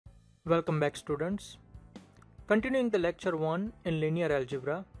Welcome back, students. Continuing the lecture 1 in linear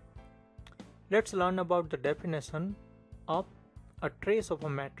algebra, let's learn about the definition of a trace of a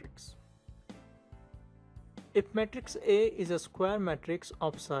matrix. If matrix A is a square matrix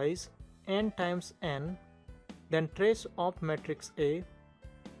of size n times n, then trace of matrix A,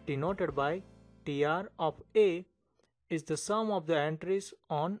 denoted by TR of A, is the sum of the entries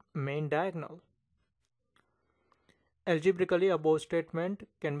on main diagonal. Algebraically, above statement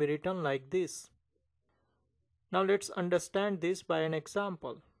can be written like this. Now let's understand this by an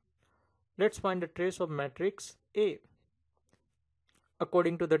example. Let's find the trace of matrix A.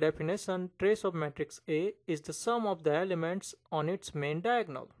 According to the definition, trace of matrix A is the sum of the elements on its main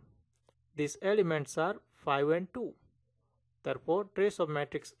diagonal. These elements are 5 and 2. Therefore, trace of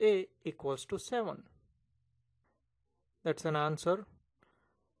matrix A equals to 7. That's an answer.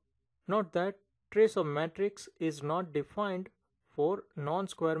 Note that trace of matrix is not defined for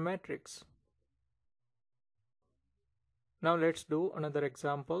non-square matrix. Now let's do another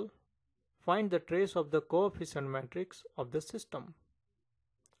example. Find the trace of the coefficient matrix of the system.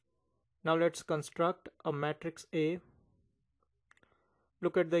 Now let's construct a matrix A.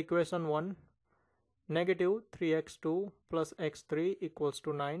 Look at the equation 1. Negative 3x2 plus x3 equals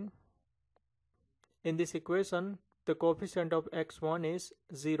to 9. In this equation, the coefficient of x1 is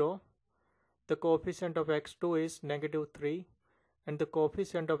 0, the coefficient of x2 is negative 3, and the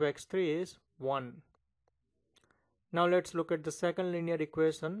coefficient of x3 is 1. Now let's look at the second linear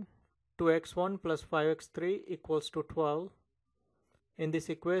equation. 2x1 plus 5x3 equals to 12. In this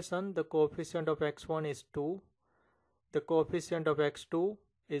equation, the coefficient of x1 is 2, the coefficient of x2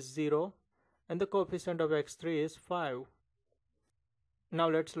 is 0, and the coefficient of x3 is 5. Now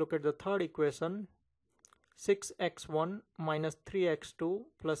let's look at the third equation. 6x1 minus 3x2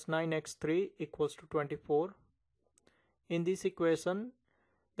 plus 9x3 equals to 24. In this equation,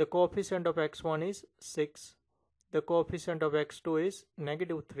 the coefficient of x1 is 6, the coefficient of x2 is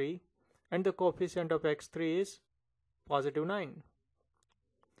negative 3, and the coefficient of x3 is positive 9.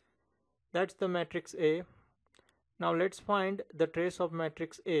 That's the matrix A. Now let's find the trace of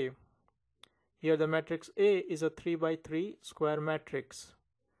matrix A. Here the matrix A is a 3 by 3 square matrix.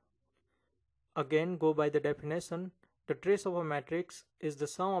 Again, go by the definition. The trace of a matrix is the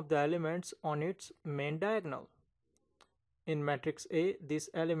sum of the elements on its main diagonal. In matrix A, these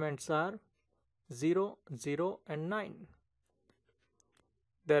elements are 0, 0, and 9.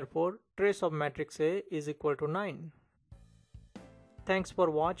 Therefore, trace of matrix A is equal to 9. Thanks for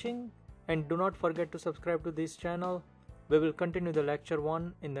watching, and do not forget to subscribe to this channel. We will continue the lecture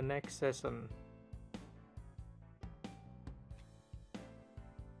 1 in the next session.